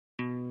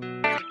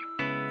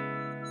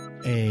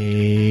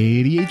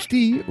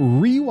ADHD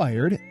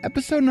Rewired,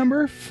 episode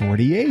number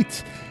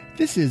 48.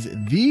 This is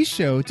the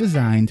show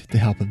designed to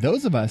help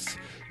those of us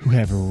who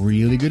have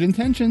really good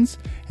intentions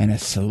and a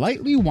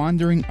slightly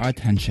wandering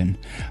attention.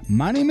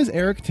 My name is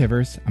Eric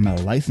Tivers. I'm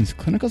a licensed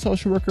clinical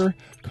social worker,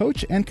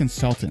 coach, and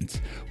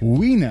consultant.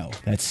 We know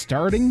that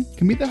starting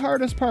can be the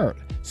hardest part,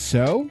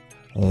 so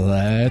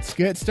let's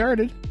get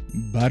started.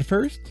 But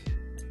first,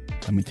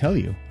 let me tell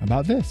you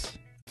about this.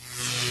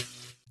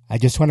 I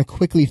just want to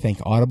quickly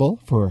thank Audible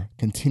for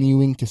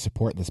continuing to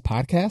support this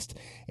podcast,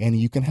 and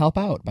you can help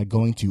out by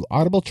going to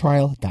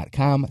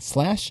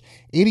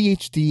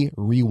audibletrial.com/ADHD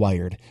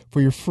Rewired for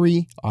your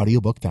free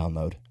audiobook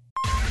download.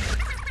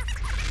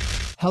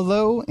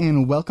 Hello,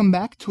 and welcome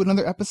back to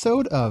another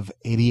episode of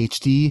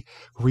ADHD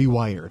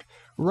Rewired.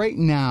 Right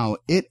now,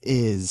 it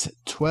is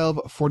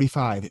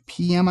 12:45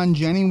 p.m. on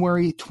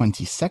January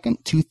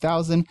 22nd,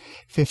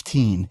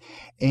 2015,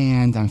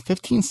 and I'm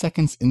 15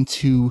 seconds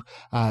into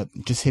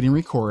just hitting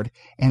record,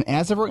 and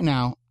as of right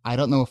now, I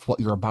don't know if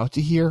what you're about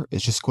to hear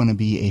is just going to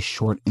be a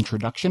short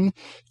introduction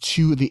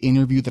to the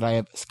interview that I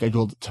have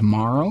scheduled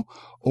tomorrow,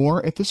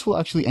 or if this will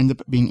actually end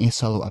up being a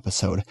solo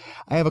episode.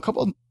 I have a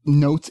couple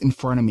notes in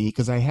front of me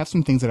because I have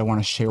some things that I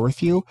want to share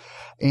with you,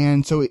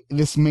 and so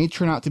this may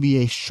turn out to be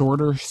a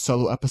shorter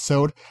solo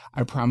episode.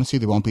 I promise you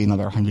there won't be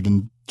another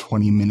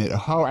 120-minute,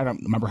 I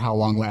don't remember how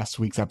long last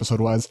week's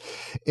episode was.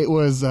 It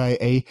was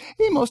a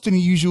most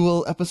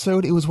unusual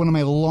episode. It was one of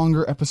my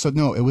longer episodes.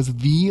 No, it was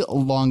the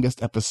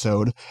longest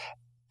episode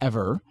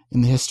ever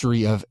in the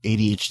history of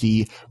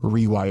ADHD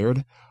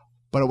Rewired.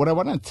 But what I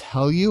want to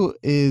tell you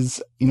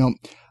is,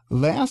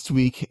 last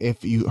week,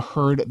 if you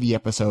heard the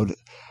episode,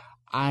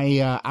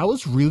 I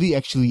was really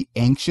actually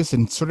anxious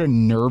and sort of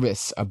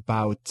nervous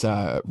about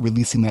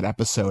releasing that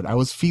episode. I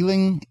was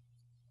feeling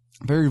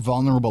very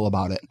vulnerable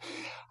about it.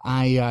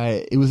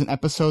 It was an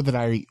episode that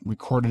I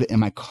recorded in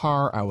my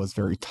car. I was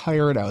very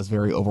tired. I was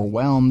very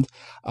overwhelmed.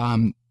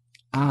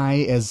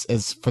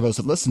 As for those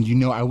that listened,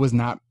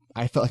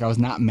 I felt like I was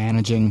not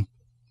managing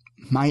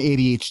my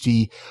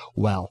ADHD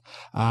well.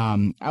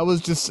 I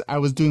was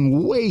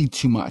doing way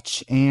too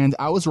much, and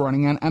I was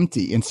running on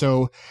empty. And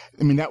so,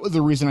 that was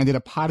the reason I did a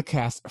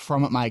podcast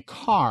from my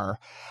car.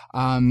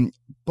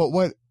 But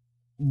what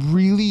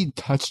really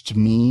touched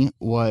me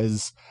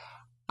was,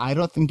 I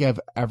don't think I've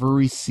ever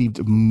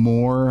received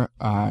more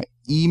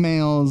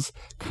emails,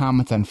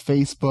 comments on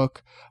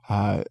Facebook,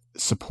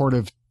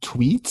 supportive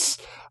tweets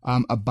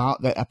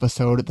about that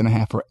episode than I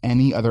have for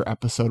any other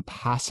episode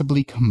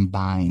possibly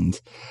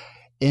combined.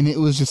 And it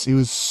was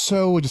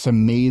so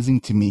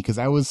amazing to me because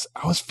I was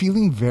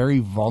feeling very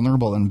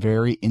vulnerable and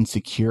very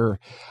insecure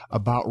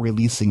about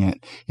releasing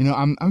it.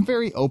 I'm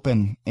very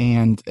open,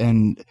 and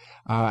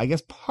I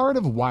guess part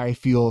of why I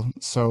feel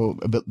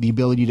the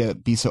ability to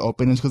be so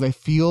open is because I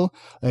feel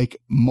like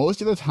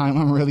most of the time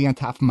I'm really on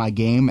top of my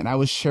game, and I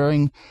was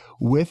sharing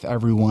with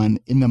everyone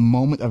in the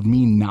moment of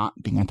me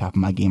not being on top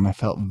of my game. I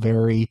felt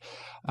very,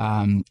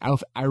 I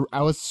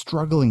was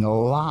struggling a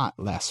lot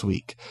last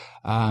week.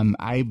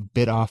 I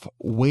bit off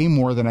way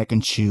more than I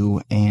can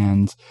chew,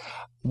 and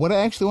what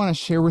I actually want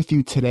to share with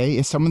you today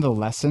is some of the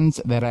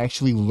lessons that I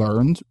actually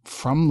learned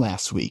from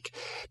last week,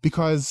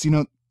 because,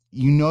 you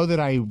know that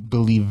I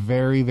believe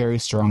very, very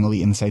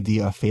strongly in this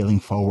idea of failing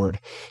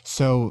forward.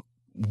 So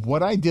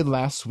what I did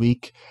last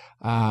week,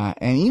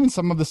 and even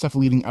some of the stuff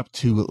leading up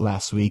to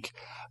last week,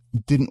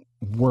 didn't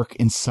work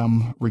in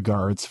some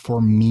regards for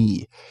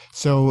me.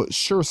 So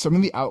sure, some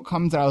of the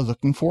outcomes that I was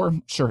looking for,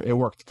 sure, it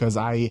worked because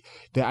I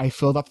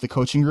filled up the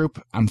coaching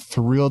group. I'm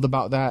thrilled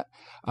about that.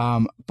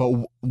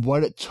 But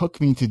what it took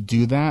me to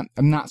do that,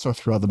 I'm not so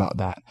thrilled about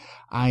that.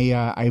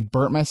 I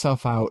burnt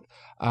myself out.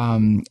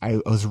 I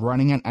was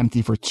running on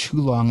empty for too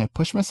long. I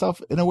pushed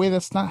myself in a way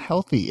that's not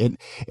healthy.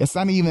 It's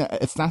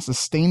not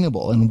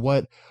sustainable. And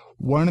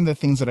one of the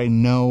things that I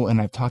know, and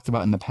I've talked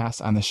about in the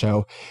past on the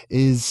show,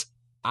 is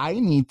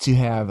we need to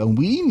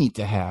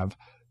have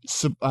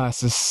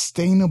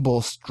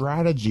sustainable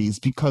strategies,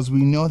 because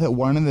we know that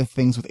one of the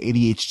things with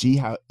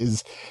ADHD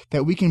is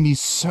that we can be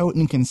so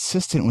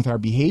inconsistent with our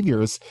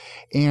behaviors.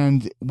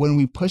 And when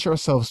we push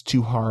ourselves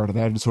too hard,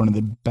 that is one of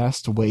the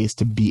best ways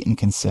to be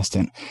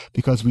inconsistent,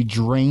 because we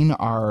drain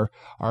our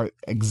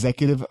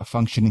executive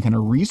functioning kind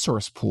of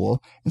resource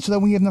pool, and so that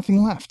we have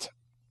nothing left.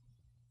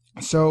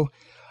 So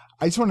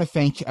I just want to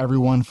thank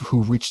everyone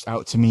who reached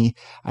out to me.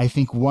 I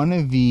think one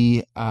of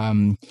the,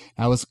 I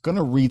was going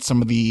to read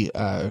some of the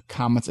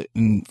comments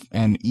and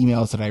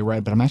emails that I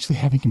read, but I'm actually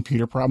having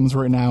computer problems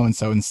right now. And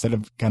so instead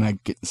of kind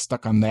of getting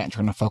stuck on that and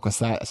trying to focus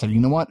that, I said, you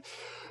know what?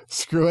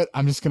 Screw it.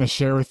 I'm just going to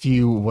share with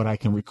you what I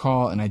can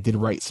recall. And I did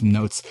write some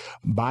notes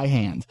by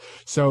hand.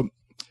 So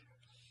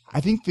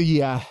I think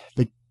the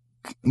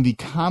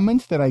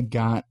comment that I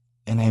got,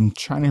 and I'm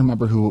trying to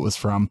remember who it was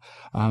from,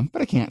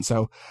 but I can't.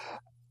 So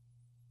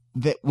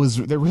that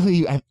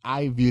really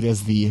I viewed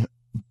as the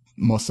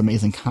most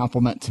amazing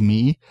compliment to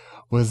me,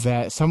 was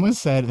that someone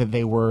said that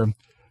they were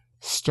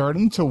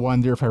starting to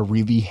wonder if I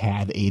really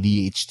had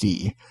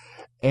ADHD.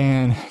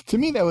 And to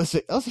me, that was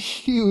a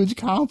huge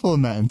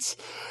compliment,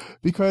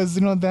 because,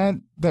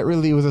 that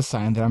really was a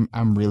sign that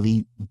I'm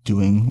really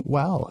doing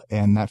well,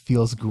 and that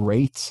feels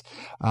great.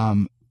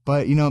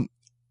 But,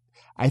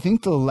 I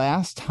think the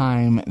last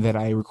time that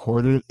I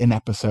recorded an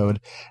episode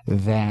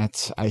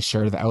that I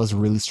shared that I was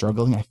really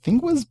struggling, I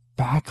think was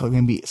back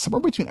maybe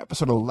somewhere between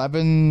episode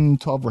 11,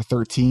 12, or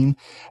 13.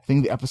 I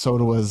think the episode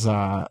was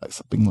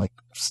something like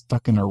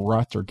stuck in a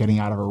rut or getting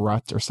out of a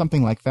rut or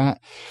something like that.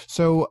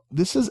 So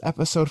this is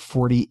episode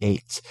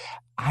 48.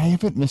 I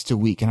haven't missed a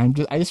week,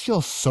 and I just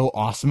feel so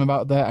awesome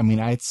about that. I mean,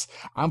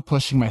 I'm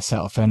pushing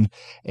myself, and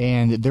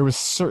there was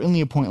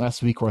certainly a point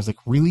last week where I was like,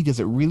 really,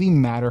 does it really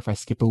matter if I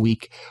skip a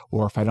week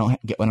or if I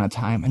don't get one on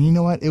time? And you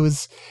know what?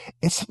 It's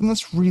something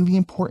that's really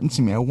important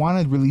to me. I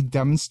want to really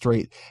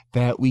demonstrate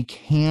that we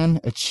can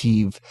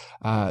achieve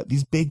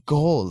these big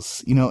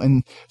goals,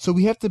 and so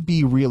we have to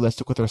be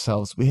realistic with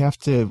ourselves. We have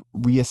to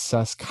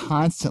reassess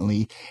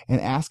constantly and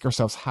ask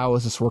ourselves, how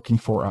is this working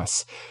for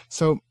us?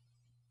 So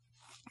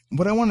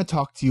what I want to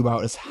talk to you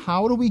about is,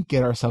 how do we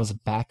get ourselves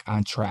back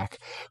on track?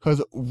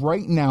 Because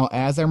right now,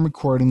 as I'm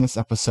recording this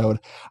episode,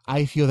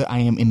 I feel that I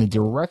am in the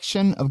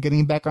direction of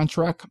getting back on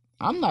track.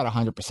 I'm not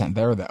 100%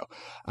 there, though.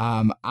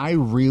 I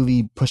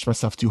really pushed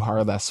myself too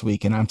hard last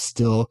week, and I'm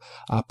still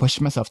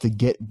pushing myself to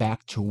get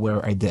back to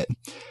where I did.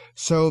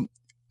 So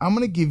I'm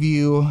going to give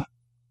you,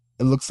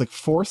 it looks like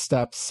 4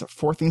 steps,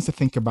 4 things to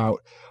think about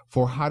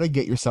for how to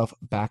get yourself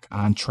back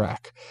on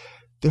track.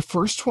 The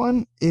first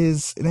one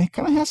is, and it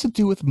kind of has to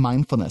do with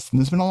mindfulness. And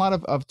there's been a lot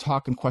of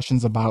talk and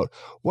questions about,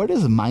 what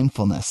is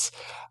mindfulness?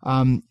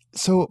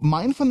 So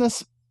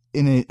mindfulness,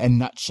 in a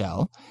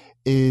nutshell,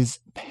 is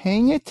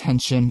paying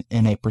attention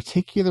in a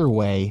particular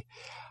way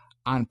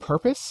on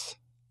purpose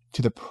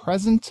to the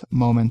present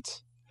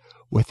moment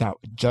without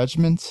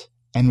judgment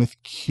and with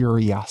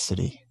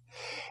curiosity.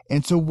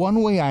 And so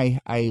one way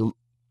I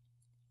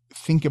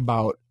think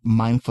about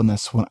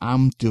mindfulness when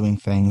I'm doing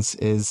things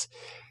is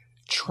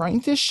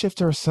trying to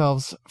shift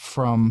ourselves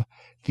from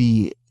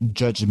the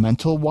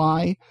judgmental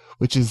why,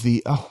 which is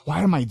the, oh,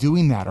 why am I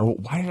doing that? Or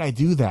why did I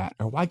do that?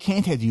 Or why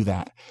can't I do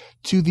that?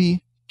 To the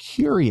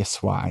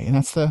curious why. And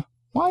that's the,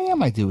 why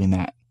am I doing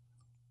that?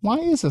 Why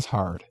is this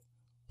hard?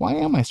 Why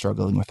am I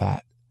struggling with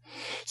that?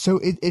 So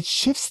it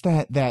shifts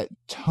that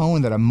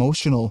tone, that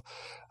emotional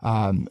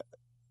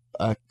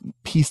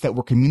piece that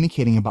we're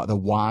communicating about the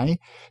why.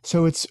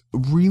 So it's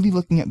really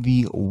looking at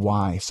the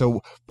why.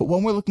 So, but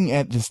when we're looking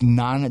at this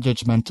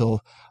non-judgmental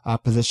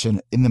position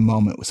in the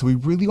moment, so we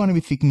really want to be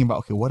thinking about,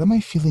 okay, what am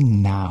I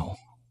feeling now?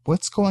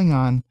 What's going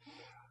on?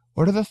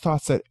 What are the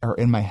thoughts that are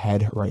in my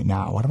head right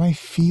now? What am I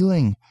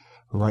feeling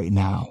right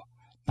now?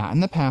 Not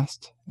in the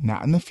past,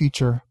 not in the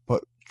future,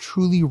 but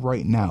truly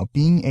right now,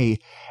 being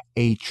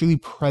a truly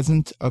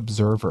present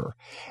observer.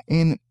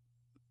 And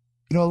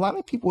a lot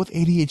of people with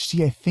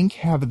ADHD, I think,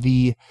 have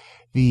the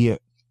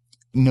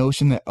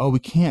notion that, oh, we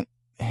can't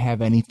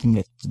have anything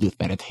to do with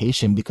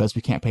meditation because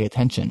we can't pay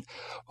attention.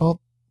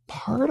 Well,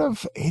 part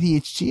of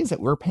ADHD is that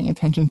we're paying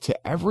attention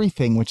to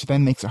everything, which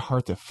then makes it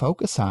hard to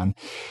focus on.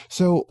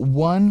 So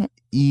one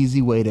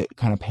easy way to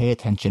kind of pay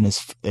attention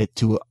is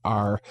to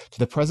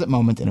the present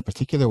moment in a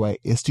particular way,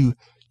 is to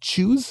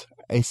choose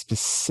a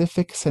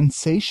specific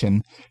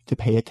sensation to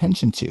pay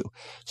attention to.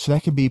 So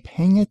that could be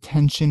paying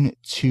attention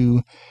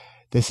to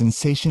the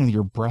sensation of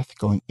your breath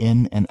going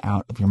in and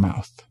out of your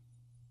mouth.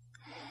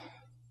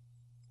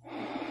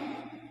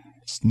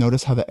 Just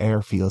notice how the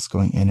air feels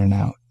going in and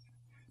out.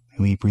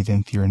 Maybe you breathe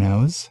in through your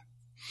nose.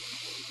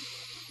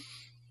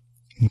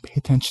 And you pay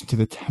attention to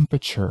the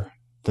temperature,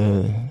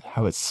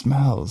 how it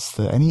smells,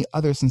 any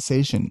other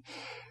sensation.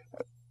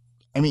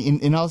 I mean,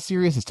 in all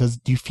seriousness,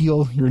 do you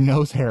feel your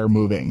nose hair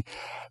moving?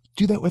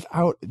 Do that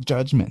without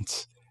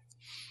judgment.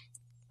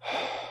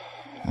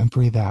 And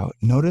breathe out.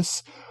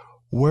 Notice,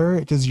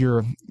 where does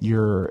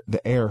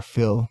the air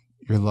fill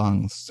your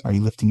lungs? Are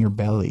you lifting your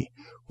belly?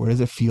 Where does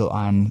it feel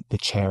on the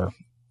chair?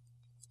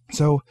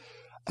 So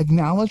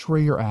acknowledge where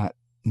you're at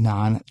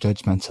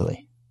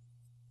non-judgmentally,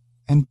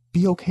 and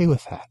be okay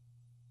with that.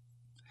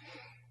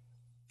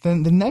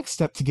 Then the next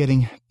step to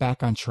getting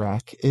back on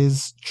track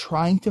is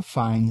trying to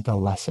find the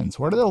lessons.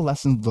 What are the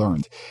lessons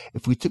learned?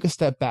 If we took a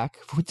step back,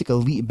 if we took a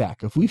leap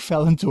back, if we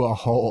fell into a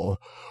hole,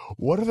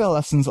 what are the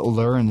lessons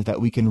learned that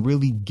we can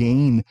really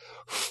gain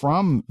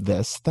from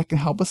this that can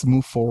help us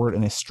move forward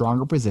in a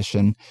stronger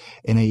position,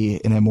 in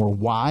a more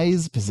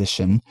wise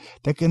position,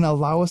 that can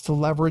allow us to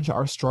leverage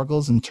our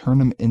struggles and turn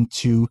them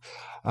into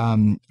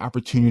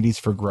opportunities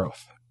for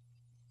growth?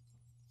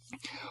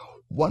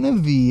 One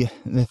of the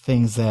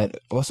things that,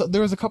 so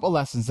there was a couple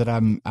lessons that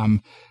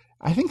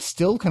I think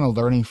still kind of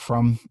learning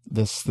from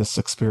this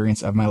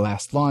experience of my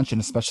last launch,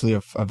 and especially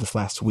of this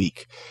last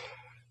week.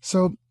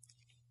 So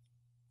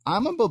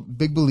I'm a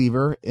big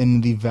believer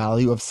in the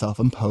value of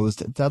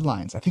self-imposed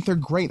deadlines. I think they're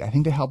great. I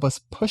think they help us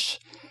push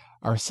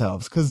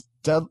ourselves, because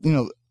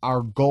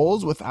our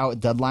goals without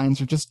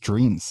deadlines are just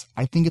dreams.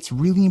 I think it's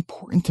really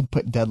important to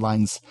put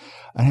deadlines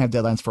and have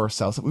deadlines for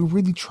ourselves that we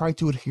really try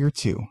to adhere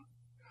to,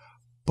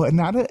 but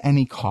not at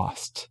any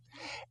cost.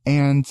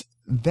 And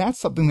that's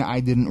something that I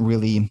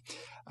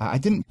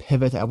didn't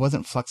pivot. I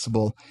wasn't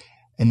flexible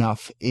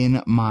enough in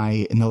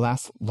the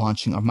last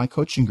launching of my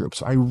coaching group.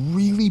 So I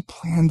really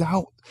planned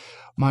out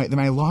my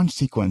launch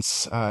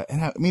sequence.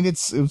 And I mean, it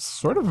was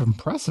sort of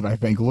impressive, I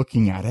think,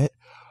 looking at it.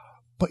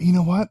 But you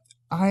know what?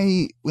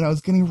 When I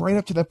was getting right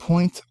up to that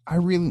point, I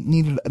really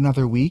needed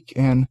another week.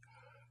 And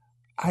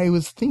I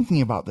was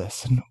thinking about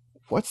this and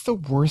what's the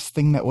worst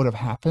thing that would have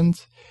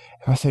happened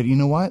if I said, you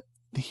know what?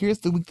 Here's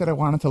the week that I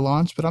wanted to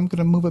launch, but I'm going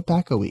to move it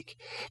back a week,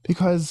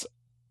 because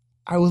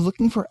I was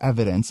looking for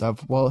evidence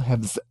of, well,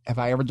 have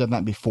I ever done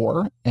that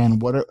before?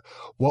 And what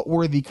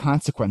were the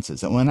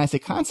consequences? And when I say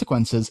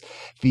consequences,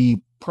 the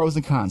pros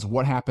and cons,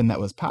 what happened that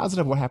was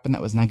positive, what happened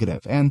that was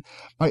negative. And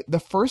the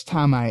first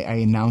time I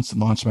announced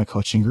and launched my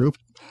coaching group,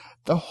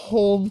 the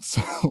whole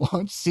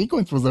launch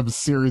sequence was a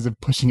series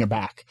of pushing it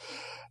back,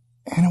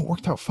 and it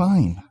worked out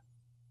fine.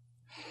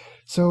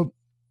 So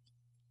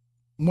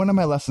one of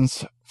my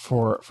lessons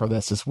for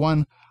this is,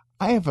 one,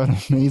 I have an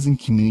amazing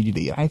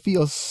community. I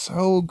feel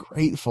so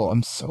grateful.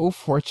 I'm so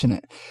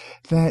fortunate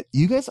that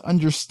you guys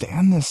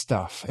understand this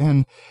stuff.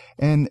 And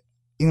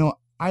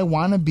I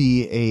want to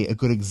be a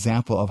good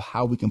example of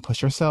how we can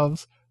push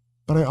ourselves,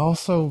 but I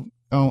also,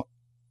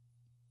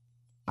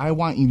 I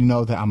want you to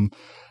know that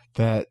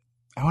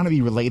I want to be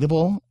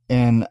relatable,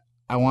 and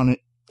I want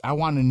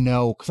to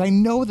know, because I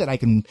know that I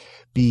can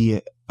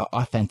be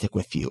authentic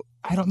with you.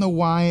 I don't know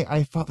why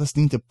I felt this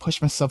need to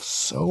push myself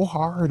so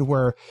hard,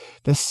 where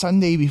the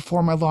Sunday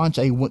before my launch,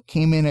 I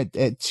came in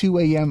at 2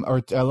 a.m.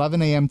 or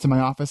 11 a.m. to my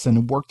office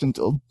and worked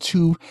until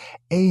 2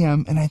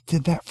 a.m. And I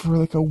did that for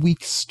like a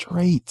week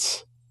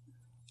straight.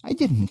 I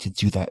didn't need to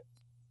do that,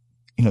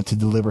 to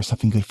deliver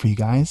something good for you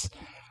guys.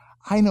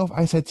 I know if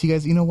I said to you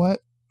guys, you know what?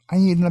 I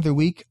need another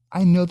week,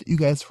 I know that you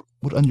guys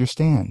would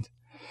understand.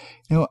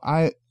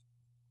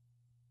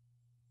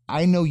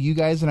 I know you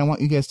guys, and I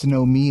want you guys to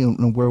know me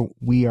and where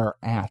we are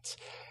at.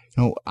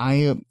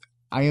 I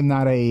am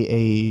not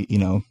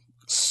a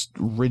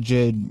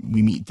rigid,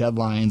 we meet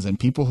deadlines, and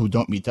people who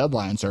don't meet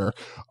deadlines are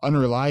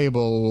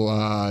unreliable,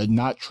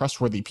 not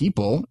trustworthy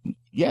people.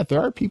 Yeah,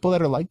 there are people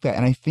that are like that.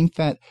 And I think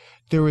that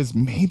there was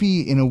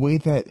maybe, in a way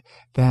that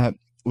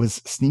was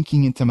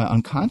sneaking into my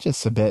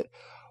unconscious a bit,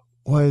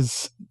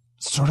 was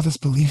sort of this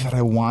belief that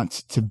I want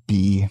to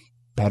be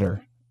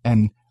better.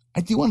 And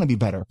I do want to be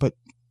better, but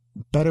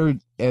better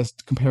as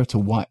compared to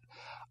what?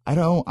 I'm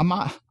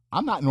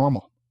not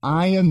normal.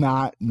 I am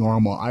not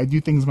normal. I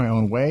do things my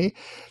own way.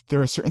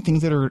 There are certain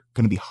things that are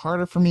going to be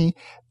harder for me,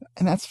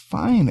 and that's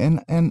fine.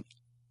 And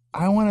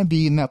I want to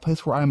be in that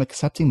place where I'm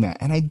accepting that.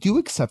 And I do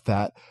accept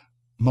that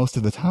most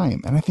of the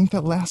time. And I think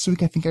that last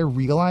week, I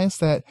realized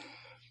that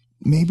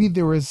maybe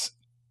there was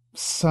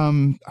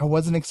I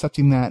wasn't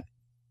accepting that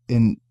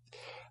in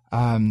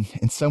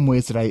some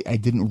ways that I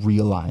didn't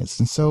realize.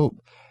 And so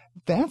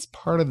that's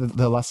part of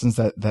the lessons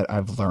that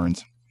I've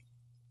learned.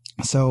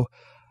 So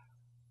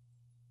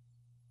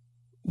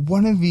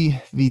one of the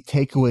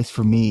takeaways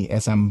for me,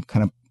 as I'm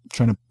kind of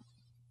trying to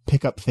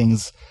pick up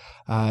things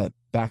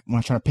back, when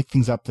I'm trying to pick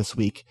things up this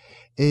week,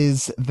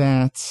 is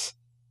that,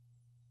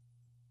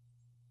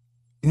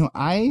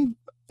 I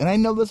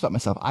know this about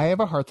myself. I have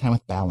a hard time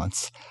with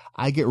balance.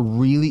 I get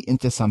really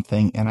into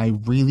something and I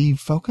really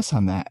focus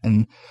on that.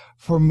 And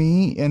for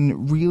me,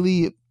 and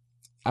really,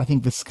 I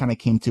think this kind of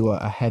came to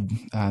a head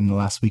in the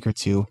last week or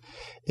two,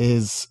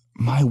 is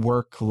my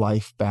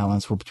work-life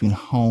balance, where between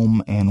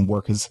home and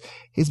work has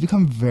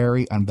become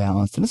very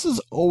unbalanced. And this has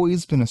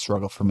always been a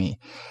struggle for me.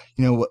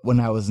 When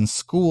I was in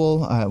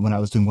school, when I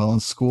was doing well in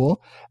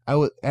school,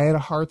 I had a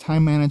hard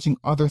time managing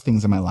other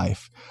things in my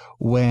life.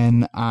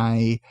 When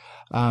I,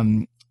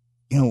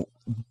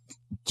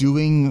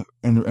 doing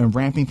and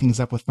ramping things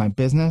up with my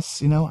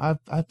business,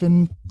 I've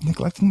been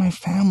neglecting my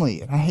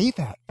family, and I hate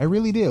that. I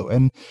really do.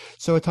 And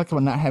so I talked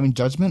about not having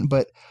judgment,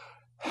 but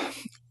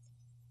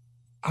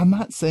I'm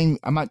not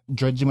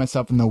judging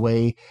myself in the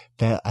way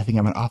that I think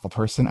I'm an awful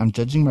person. I'm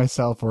judging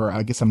myself, or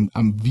I guess I'm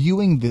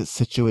viewing this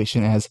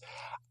situation as,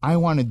 I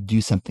want to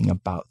do something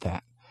about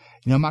that.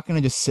 I'm not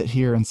going to just sit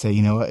here and say,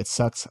 what, it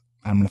sucks.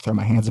 I'm going to throw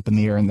my hands up in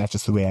the air and that's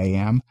just the way I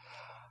am.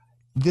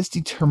 This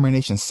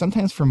determination,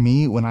 sometimes for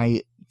me, when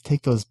I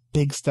take those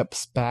big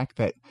steps back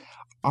that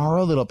are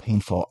a little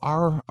painful,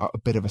 are a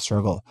bit of a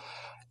struggle,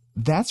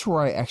 that's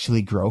where I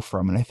actually grow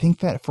from. And I think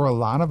that for a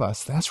lot of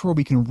us, that's where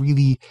we can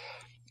really,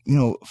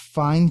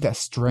 find that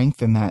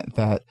strength and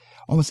that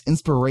almost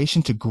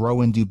inspiration to grow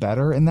and do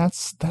better. And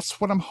that's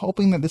what I'm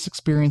hoping that this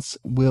experience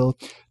will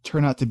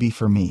turn out to be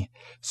for me.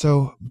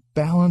 So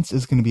balance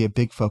is going to be a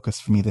big focus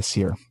for me this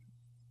year.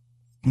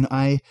 And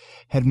I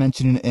had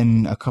mentioned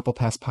in a couple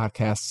past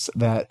podcasts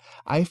that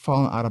I've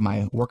fallen out of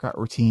my workout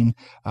routine.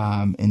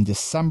 In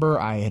December,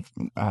 I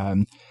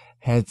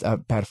had a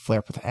bad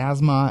flare-up with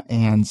asthma.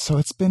 And so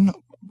it's been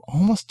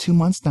almost 2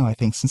 months now, I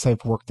think, since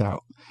I've worked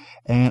out.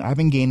 And I've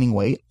been gaining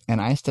weight.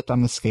 And I stepped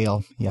on the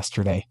scale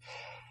yesterday.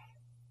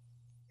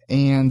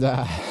 And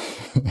I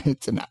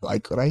did not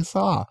like what I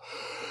saw.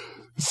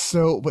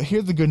 So, but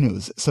here's the good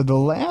news. So the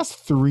last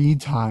 3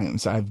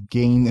 times I've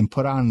gained and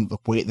put on the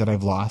weight that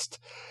I've lost,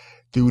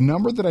 The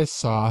number that I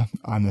saw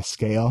on the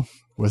scale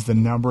was the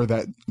number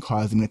that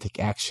caused me to take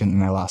action,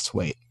 and I lost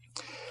weight.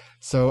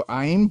 So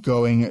I am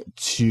going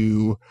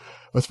to.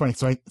 What's funny?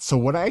 So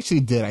what I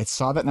actually did, I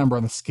saw that number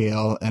on the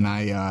scale, and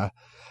I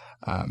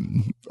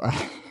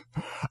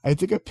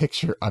took a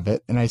picture of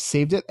it, and I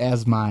saved it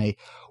as my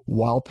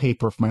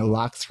wallpaper for my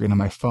lock screen on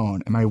my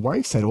phone. And my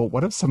wife said, "Well,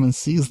 what if someone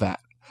sees that?"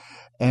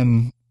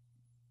 And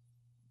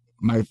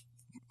my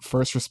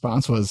first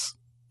response was,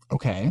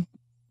 "Okay,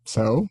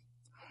 so."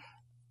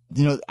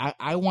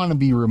 I want to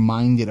be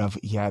reminded of,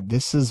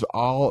 these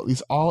all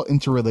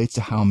interrelates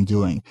to how I'm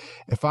doing.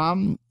 If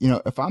I'm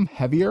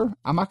heavier,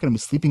 I'm not going to be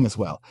sleeping as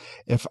well.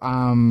 If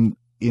I'm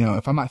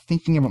not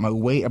thinking about my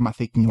weight, I'm not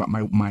thinking about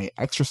my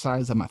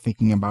exercise, I'm not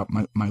thinking about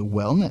my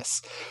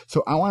wellness.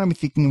 So I want to be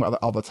thinking about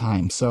that all the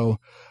time. So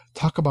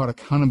talk about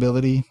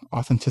accountability,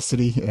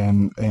 authenticity,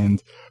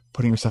 and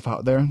putting yourself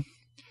out there.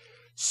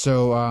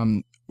 So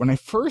when I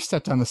first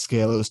stepped on the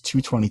scale, it was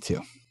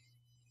 222.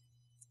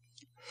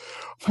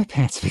 My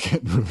pants were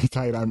getting really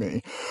tight on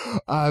me.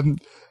 And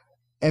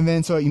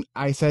then so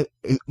I said,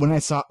 when I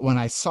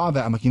saw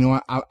that, I'm like, you know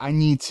what? I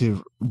need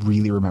to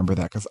really remember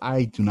that, because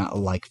I do not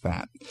like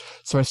that.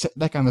 So I set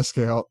back on the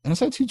scale and I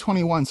said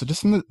 221. So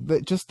just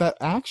just that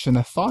action,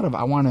 the thought of,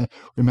 I want to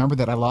remember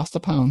that I lost a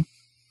pound.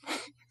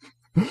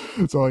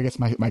 So I guess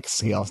my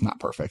scale is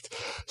not perfect.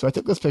 So I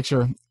took this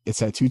picture. It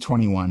said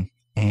 221,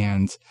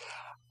 and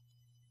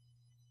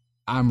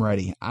I'm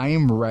ready. I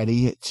am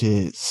ready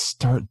to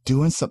start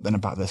doing something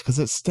about this, because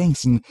it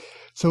stinks. And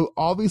so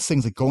all these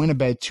things, like going to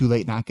bed too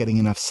late, not getting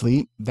enough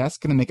sleep, that's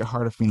going to make it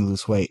harder for me to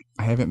lose weight.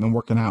 I haven't been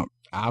working out.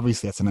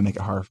 Obviously, that's going to make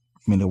it hard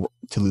for me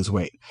to lose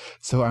weight.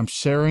 So I'm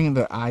sharing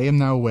that I am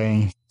now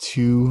weighing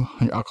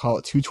 200, I'll call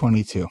it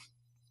 222.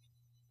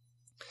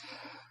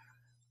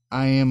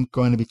 I am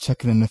going to be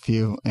checking in with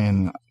you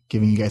and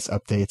giving you guys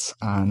updates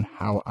on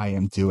how I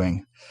am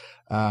doing.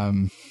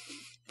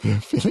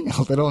 Feeling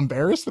a little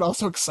embarrassed, but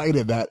also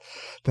excited that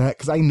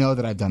because I know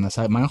that I've done this.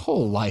 My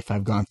whole life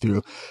I've gone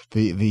through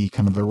the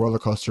kind of the roller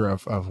coaster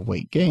of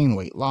weight gain,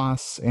 weight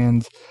loss,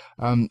 and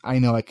I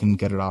know I can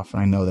get it off,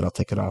 and I know that I'll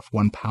take it off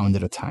 1 pound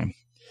at a time.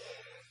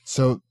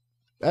 So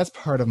that's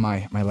part of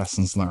my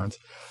lessons learned.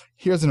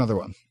 Here's another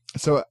one.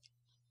 So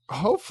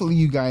hopefully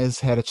you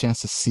guys had a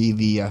chance to see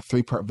the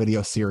 3-part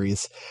video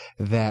series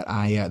that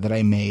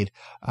I made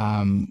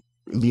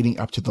leading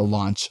up to the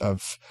launch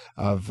of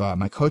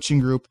my coaching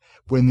group.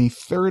 When the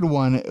third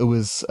one, it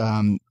was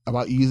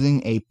about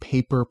using a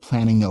paper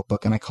planning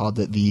notebook, and I called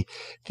it the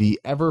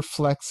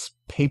Everflex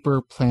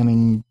Paper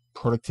Planning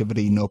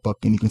Productivity Notebook,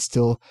 and you can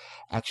still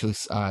actually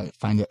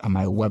find it on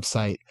my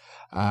website.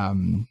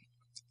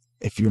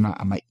 If you're not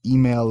on my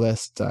email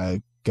list,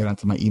 get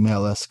onto my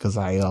email list, because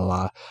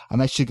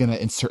I'm actually going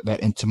to insert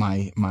that into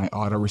my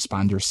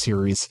autoresponder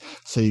series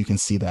so you can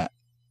see that.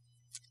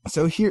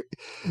 So here,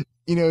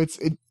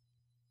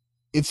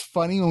 it's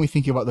funny when we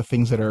think about the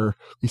things that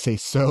we say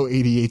so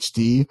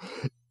ADHD.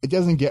 It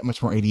doesn't get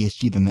much more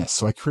ADHD than this.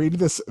 So I created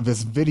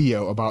this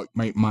video about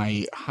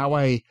my how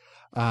I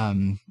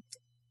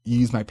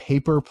use my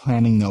paper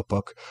planning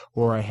notebook,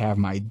 where I have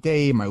my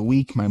day, my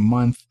week, my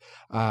month,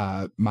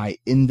 my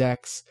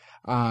index,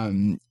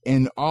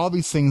 and all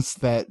these things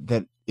that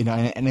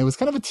and it was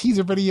kind of a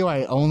teaser video.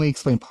 I only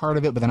explained part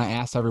of it, but then I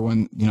asked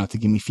everyone, to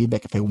give me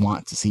feedback if they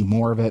want to see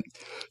more of it.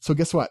 So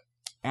guess what?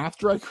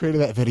 After I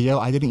created that video,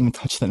 I didn't even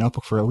touch that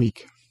notebook for a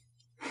week,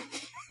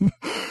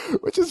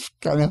 which is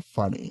kind of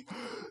funny.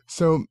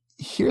 So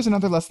here's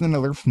another lesson that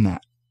I learned from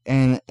that.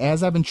 And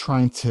as I've been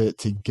trying to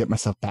get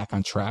myself back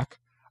on track,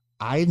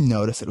 I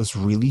noticed it was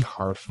really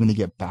hard for me to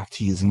get back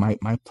to using my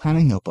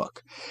planning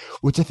notebook,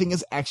 which I think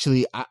is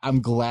actually,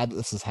 I'm glad that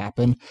this has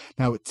happened.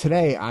 Now,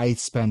 today I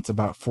spent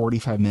about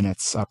 45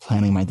 minutes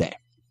planning my day,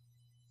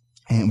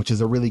 and which is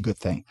a really good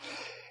thing.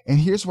 And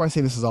here's why I say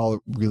this is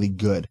all really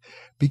good,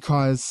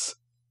 because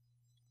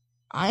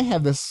I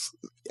have this,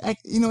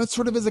 it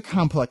sort of is a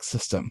complex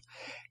system.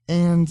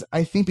 And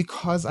I think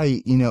because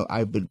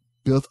I've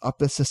built up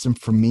this system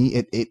for me,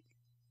 it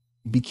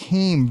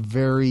became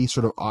very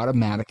sort of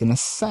automatic, in a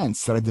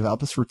sense that I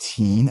developed this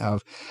routine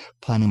of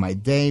planning my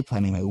day,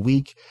 planning my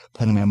week,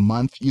 planning my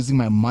month, using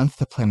my month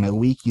to plan my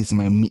week,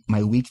 using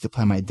my week to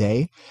plan my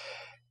day.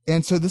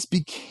 And so this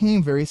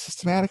became very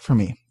systematic for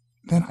me.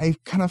 Then I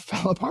kind of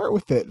fell apart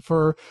with it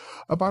for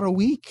about a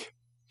week.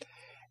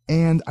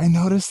 And I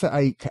noticed that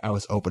I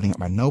was opening up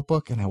my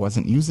notebook and I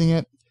wasn't using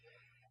it.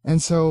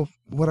 And so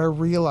what I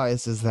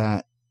realized is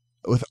that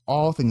with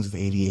all things with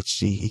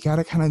ADHD, you got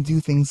to kind of do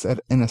things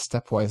in a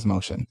stepwise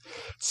motion.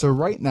 So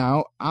right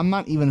now, I'm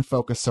not even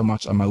focused so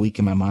much on my week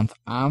and my month.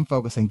 I'm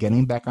focused on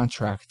getting back on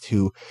track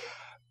to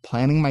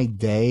planning my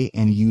day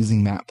and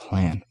using that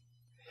plan.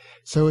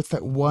 So it's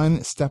that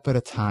one step at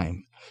a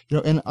time.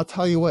 And I'll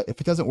tell you what, if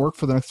it doesn't work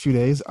for the next few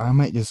days, I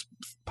might just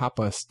pop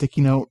a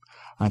sticky note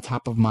on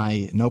top of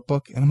my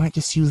notebook, and I might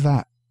just use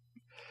that.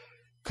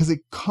 Because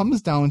it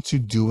comes down to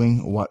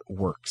doing what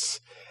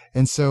works.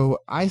 And so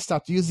I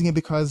stopped using it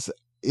because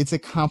it's a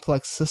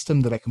complex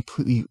system that I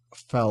completely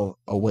fell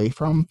away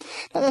from.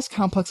 Now that's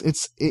complex.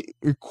 It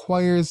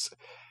requires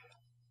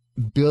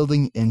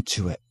building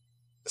into it.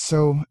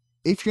 So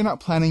if you're not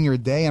planning your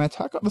day, and I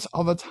talk about this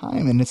all the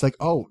time, and it's like,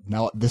 oh,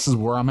 now this is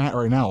where I'm at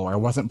right now. I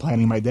wasn't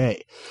planning my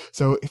day.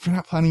 So if you're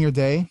not planning your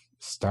day,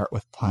 start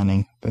with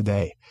planning the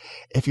day.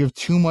 If you have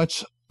too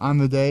much on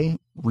the day,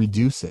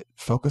 reduce it.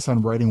 Focus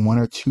on writing 1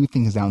 or 2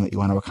 things down that you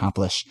want to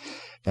accomplish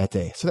that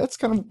day. So that's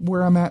kind of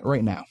where I'm at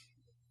right now.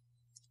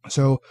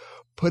 So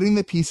putting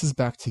the pieces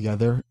back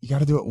together, you got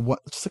to do it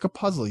just like a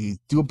puzzle. You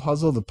do a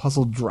puzzle, the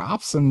puzzle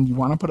drops, and you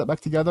want to put it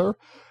back together.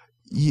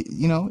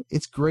 You know,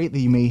 it's great that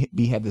you may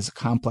had this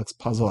complex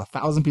puzzle, a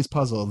 1,000-piece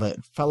puzzle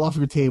that fell off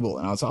your table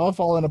and it's all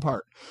falling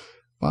apart.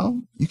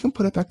 Well, you can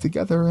put it back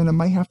together, and it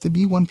might have to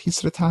be one piece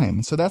at a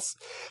time. So that's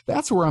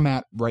where I'm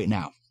at right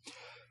now.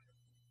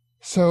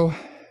 So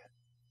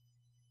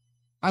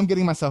I'm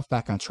getting myself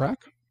back on track.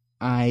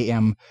 I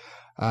am,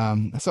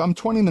 so I'm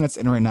 20 minutes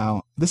in right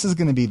now. This is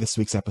going to be this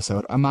week's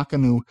episode. I'm not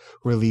going to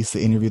release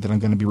the interview that I'm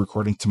going to be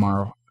recording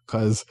tomorrow,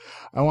 because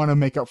I want to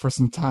make up for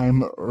some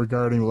time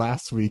regarding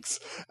last week's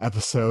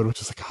episode, which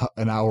is like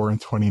an hour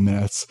and 20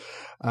 minutes.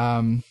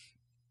 Yeah,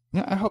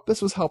 I hope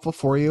this was helpful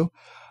for you.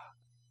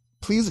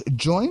 Please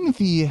join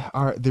the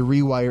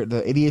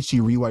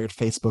ADHD Rewired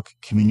Facebook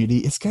community.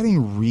 It's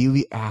getting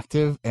really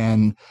active,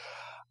 and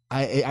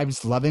I'm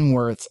just loving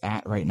where it's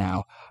at right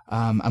now.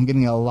 I'm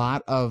getting a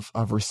lot of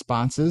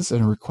responses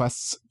and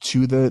requests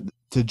to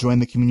join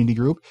the community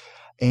group.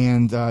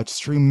 And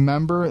just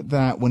remember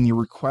that when you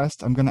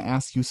request, I'm going to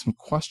ask you some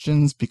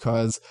questions,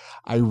 because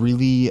I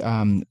really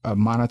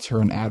monitor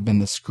and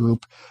admin this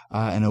group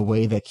in a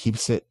way that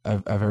keeps it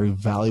a very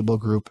valuable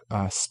group,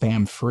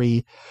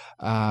 spam-free.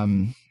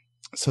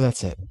 So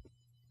that's it.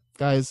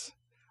 Guys,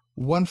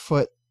 one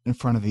foot in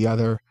front of the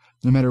other.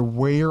 No matter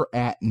where you're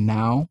at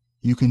now,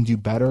 you can do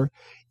better.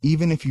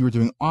 Even if you were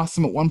doing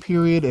awesome at one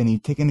period and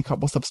you've taken a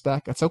couple steps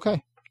back, that's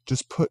okay.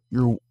 Just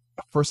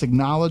first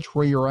acknowledge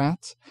where you're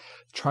at.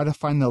 Try to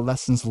find the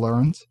lessons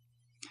learned.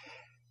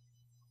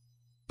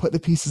 Put the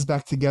pieces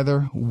back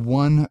together,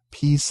 one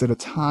piece at a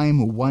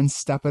time, one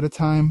step at a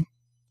time.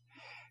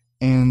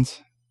 And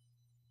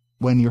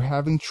when you're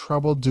having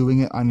trouble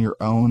doing it on your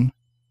own,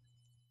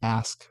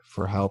 ask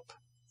for help.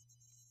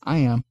 I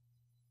am.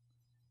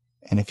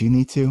 And if you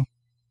need to,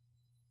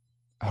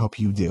 I hope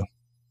you do.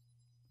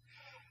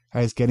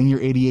 Guys, getting your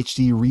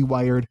ADHD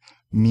rewired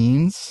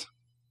means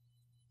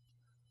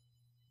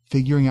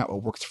figuring out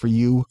what works for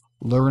you,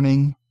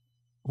 learning,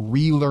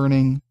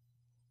 relearning,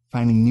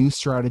 finding new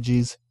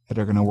strategies that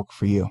are going to work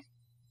for you.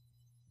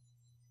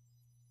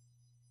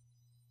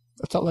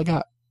 That's all I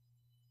got.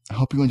 I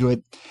hope you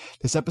enjoyed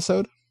this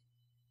episode.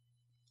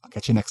 I'll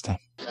catch you next time.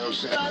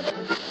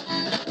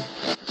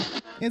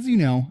 As you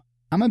know,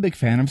 I'm a big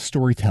fan of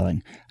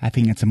storytelling. I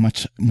think it's a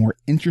much more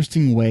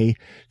interesting way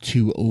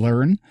to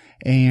learn,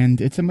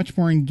 and it's a much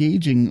more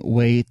engaging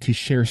way to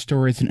share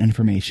stories and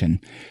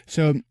information.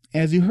 So,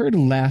 as you heard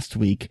last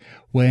week,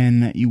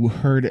 when you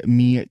heard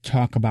me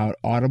talk about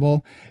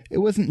Audible, it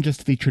wasn't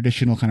just the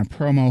traditional kind of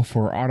promo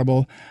for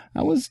Audible.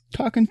 I was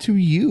talking to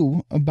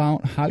you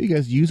about how you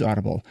guys use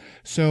Audible.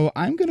 So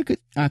I'm going to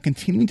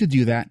continue to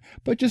do that,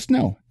 but just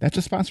know that's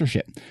a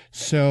sponsorship.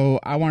 So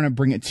I want to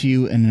bring it to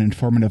you in an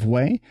informative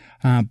way,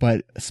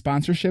 but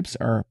sponsorships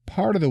are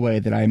part of the way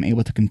that I'm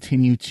able to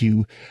continue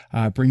to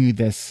bring you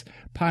this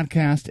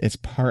podcast. It's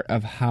part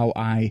of how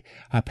I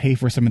pay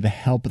for some of the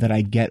help that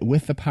I get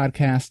with the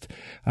podcast,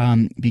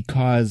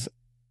 because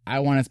I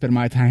want to spend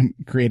my time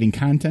creating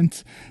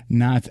content,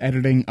 not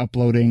editing,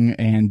 uploading,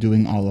 and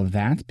doing all of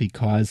that,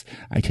 because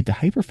I tend to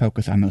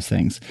hyper-focus on those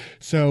things.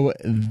 So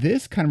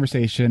this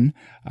conversation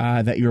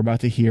that you're about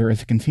to hear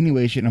is a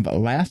continuation of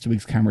last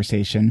week's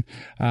conversation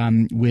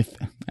with,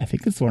 I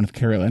think it's the one with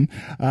Carolyn,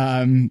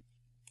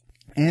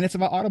 and it's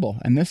about Audible,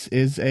 and this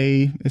is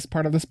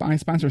part of my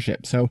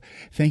sponsorship. So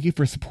thank you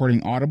for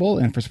supporting Audible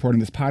and for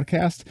supporting this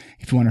podcast.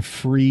 If you want a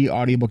free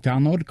audiobook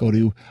download, go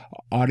to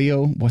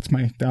audio. What's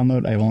my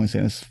download? I've only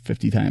said this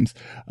 50 times.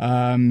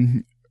 I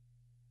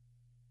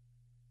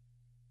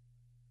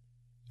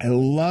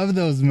love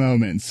those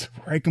moments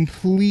where I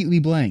completely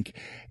blank.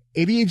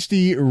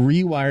 ADHD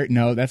Rewired.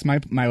 No, that's my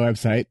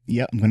website.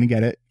 Yep, I'm going to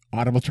get it.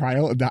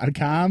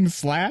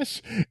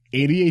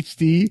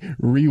 audibletrial.com/ADHD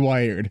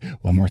Rewired.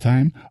 One more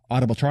time,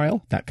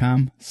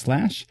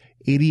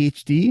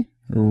 audibletrial.com/ADHD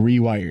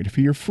Rewired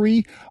for your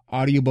free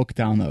audiobook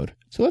download.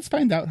 So let's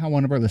find out how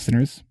one of our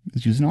listeners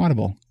is using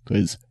Audible,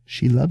 because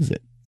she loves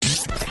it.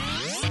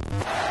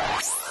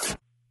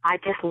 I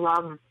just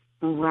love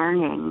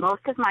learning.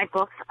 Most of my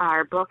books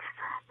are books,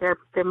 they're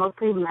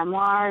mostly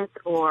memoirs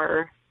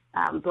or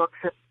books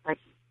like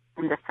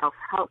in the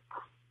self-help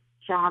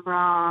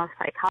genre,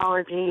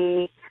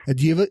 psychology.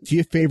 Do you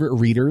have favorite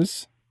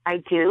readers? I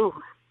do.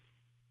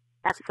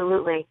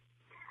 Absolutely.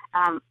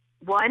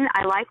 One,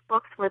 I like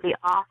books where the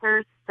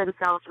authors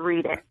themselves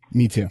read it.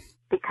 Me too.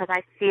 Because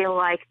I feel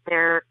like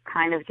they're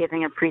kind of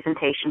giving a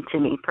presentation to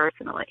me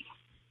personally.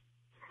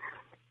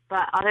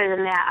 But other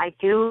than that, I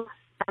do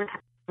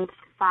sometimes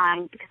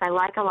find, because I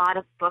like a lot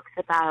of books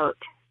about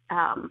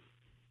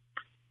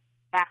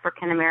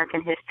African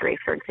American history,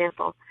 for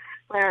example,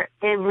 where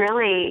it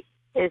really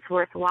is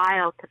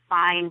worthwhile to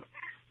find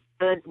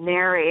good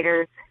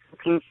narrators who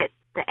can get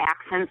the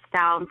accents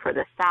down for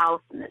the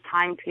South and the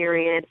time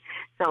period.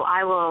 So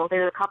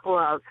there's a couple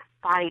of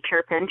Bonnie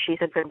Turpin, she's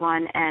a good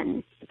one,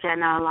 and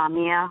Jenna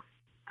Lamia.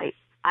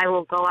 I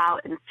will go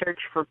out and search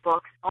for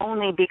books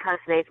only because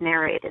they've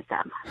narrated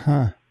them.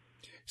 Huh.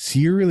 So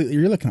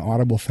you're like an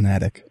Audible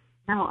fanatic.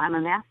 No, I'm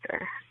a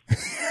master.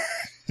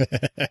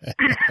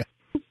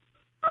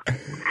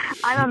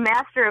 I'm a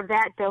master of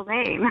that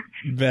domain.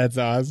 That's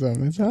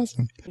awesome. That's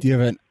awesome. Do you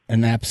have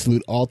an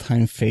absolute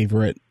all-time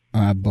favorite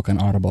book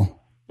on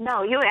Audible?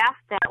 No, you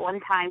asked that one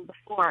time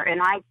before,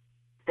 and I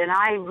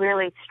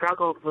really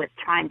struggled with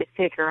trying to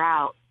figure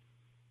out.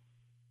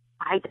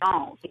 I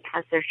don't,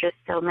 because there's just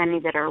so many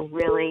that are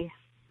really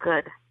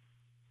good.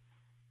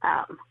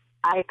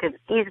 I could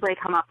easily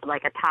come up with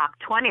like a top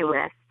 20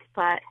 list,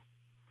 but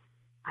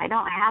I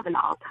don't have an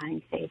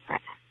all-time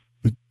favorite.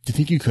 Do you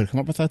think you could come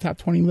up with a top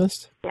 20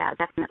 list? Yeah,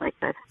 definitely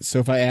could. So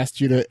if I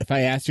asked you to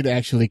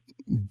actually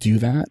do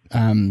that,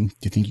 do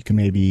you think you can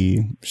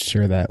maybe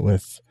share that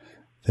with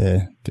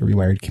the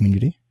Rewired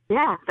community?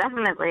 Yeah,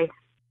 definitely.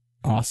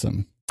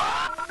 Awesome.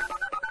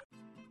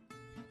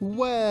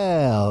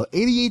 Well,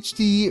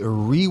 ADHD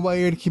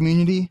Rewired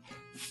community,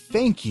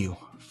 thank you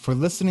for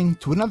listening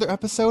to another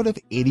episode of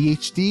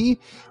ADHD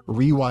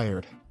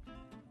Rewired.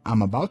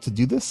 I'm about to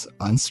do this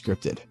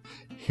unscripted.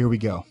 Here we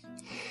go.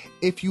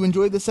 If you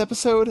enjoyed this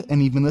episode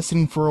and you've been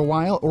listening for a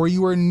while, or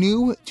you are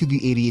new to the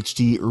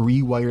ADHD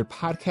Rewired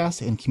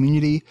podcast and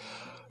community,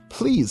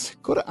 please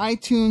go to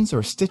iTunes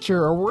or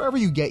Stitcher or wherever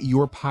you get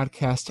your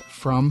podcast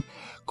from.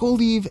 Go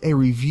leave a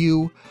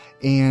review,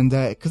 and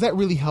because that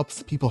really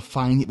helps people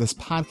find this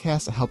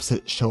podcast. It helps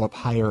it show up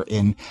higher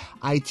in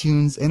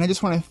iTunes, and I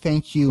just want to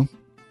thank you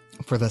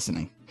for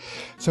listening.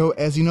 So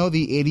as you know,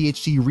 the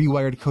ADHD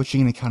Rewired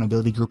Coaching and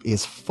Accountability Group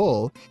is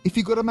full. If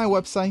you go to my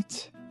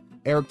website,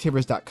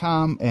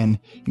 erictivers.com, and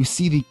you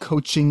see the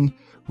Coaching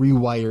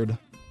Rewired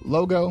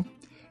logo,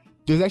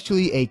 there's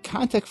actually a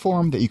contact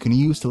form that you can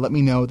use to let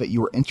me know that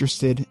you are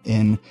interested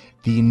in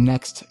the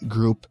next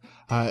group,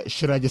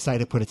 should I decide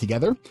to put it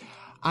together.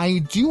 I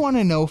do want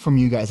to know from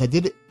you guys. I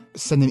did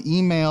send an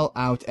email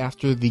out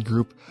after the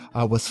group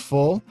was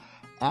full,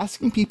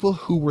 asking people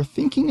who were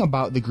thinking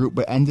about the group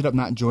but ended up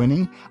not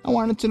joining. I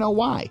wanted to know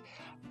why.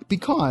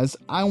 Because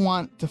I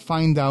want to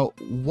find out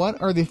what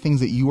are the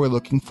things that you are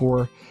looking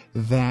for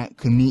that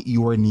can meet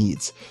your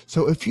needs.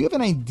 So if you have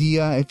an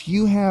idea, if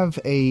you have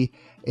a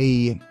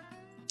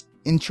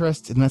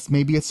interest in this,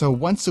 maybe it's a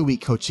once a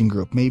week coaching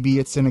group, maybe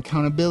it's an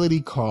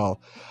accountability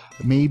call,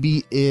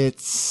 maybe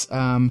it's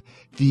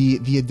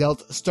the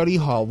adult study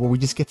hall where we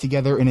just get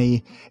together in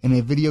a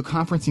video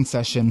conferencing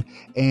session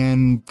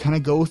and kind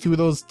of go through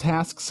those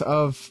tasks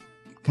of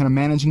kind of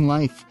managing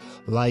life,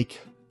 like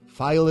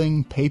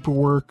filing,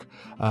 paperwork,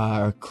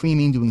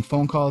 cleaning, doing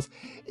phone calls.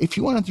 If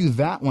you want to do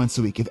that once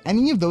a week, if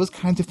any of those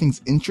kinds of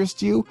things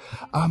interest you,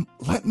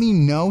 let me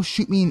know.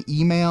 Shoot me an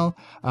email.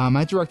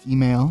 My direct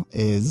email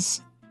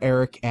is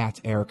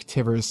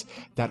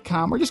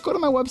eric@erictivers.com, or just go to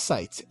my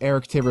website,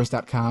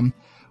 erictivers.com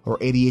or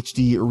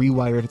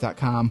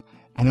ADHDrewired.com.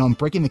 I know I'm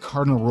breaking the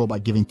cardinal rule by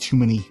giving too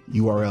many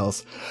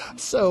URLs.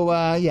 So,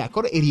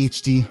 go to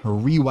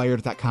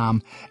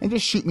ADHDrewired.com and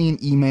just shoot me an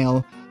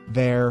email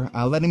there,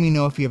 letting me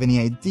know if you have any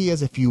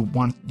ideas, if you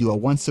want to do a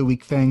once a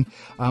week thing.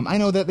 I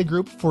know that the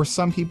group for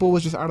some people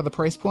was just out of the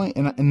price point,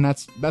 and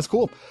that's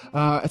cool.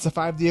 It's a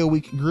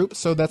 5-day-a-week group,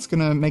 so that's going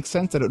to make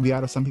sense that it would be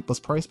out of some people's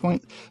price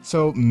point.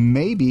 So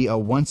maybe a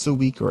once a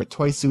week or a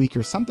twice a week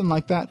or something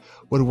like that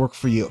would work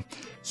for you.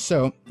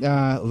 So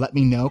let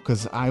me know,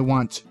 because I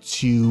want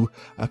to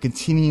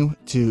continue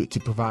to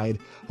provide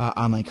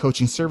online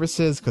coaching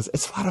services, because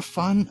it's a lot of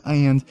fun,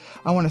 and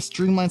I want to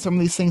streamline some of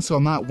these things so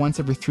I'm not once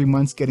every 3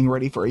 months getting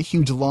ready for a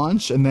huge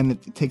launch and then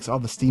it takes all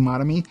the steam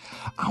out of me.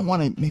 I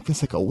want to make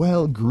this like a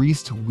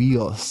well-greased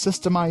wheel.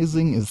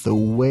 Systemizing is the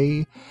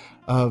way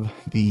of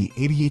the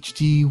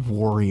ADHD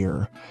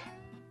warrior.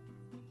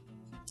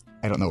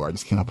 I don't know where I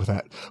just came up with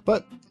that,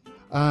 but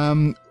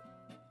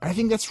I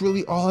think that's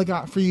really all I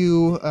got for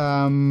you.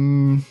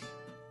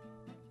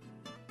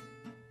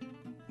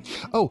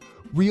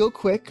 Real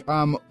quick,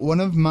 one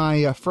of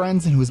my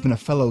friends and who has been a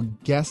fellow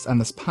guest on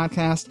this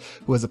podcast,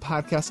 who has a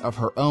podcast of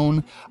her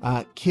own,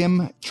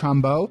 Kim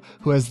Trombeau,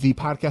 who has the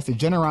podcast A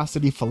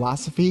Generosity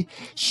Philosophy.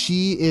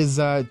 She is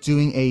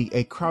doing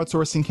a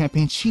crowdsourcing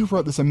campaign. She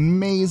wrote this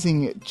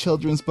amazing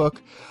children's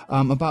book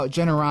about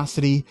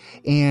generosity,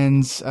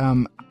 and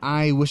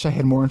I wish I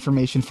had more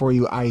information for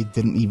you. I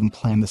didn't even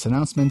plan this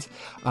announcement.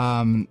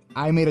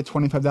 I made a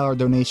 $25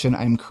 donation.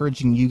 I'm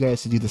encouraging you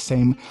guys to do the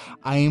same.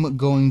 I am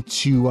going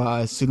to,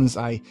 as soon as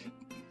I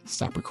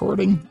stop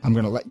recording, I'm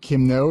going to let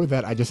Kim know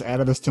that I just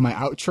added this to my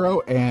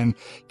outro and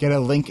get a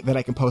link that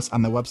I can post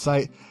on the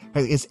website.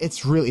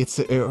 It's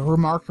a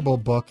remarkable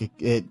book.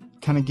 It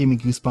kind of gave me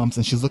goosebumps,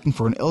 and she's looking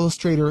for an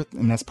illustrator,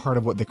 and that's part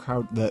of what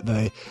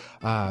the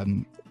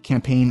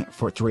campaign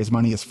to raise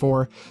money is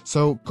for.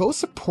 So go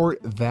support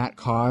that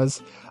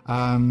cause,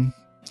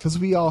 because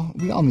we all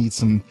need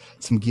some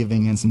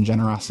giving and some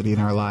generosity in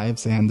our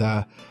lives, and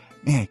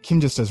man, Kim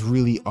just does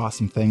really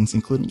awesome things,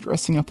 including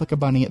dressing up like a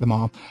bunny at the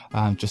mall,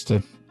 just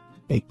to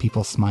make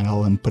people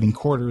smile, and putting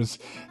quarters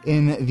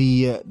in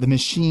the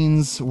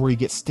machines where you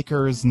get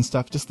stickers and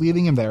stuff, just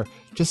leaving them there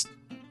just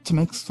to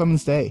make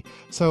someone's day.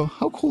 So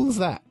how cool is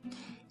that?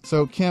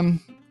 So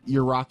Kim,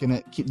 you're rocking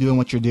it. Keep doing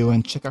what you're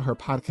doing. Check out her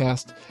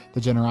podcast,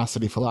 The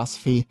Generosity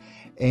Philosophy.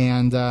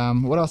 And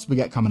what else we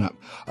got coming up?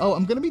 Oh,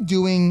 I'm going to be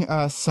doing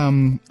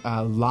some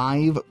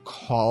live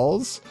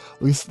calls.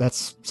 At least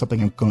that's something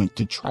I'm going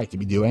to try to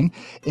be doing,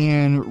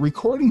 and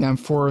recording them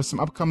for some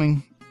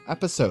upcoming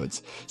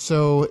episodes.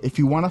 So if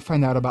you want to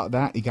find out about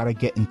that, you got to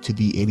get into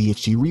the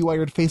ADHD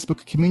Rewired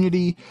Facebook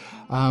community.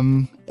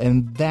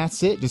 And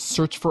that's it. Just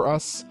search for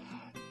us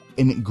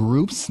in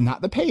groups,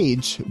 not the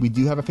page. We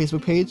do have a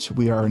Facebook page.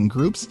 We are in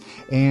groups.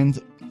 And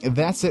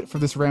that's it for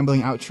this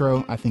rambling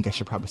outro. I think I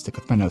should probably stick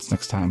with my notes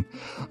next time.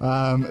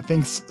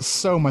 Thanks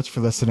so much for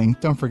listening.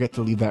 Don't forget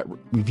to leave that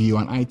review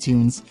on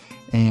iTunes.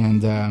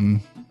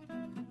 And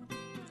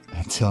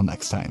until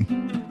next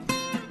time.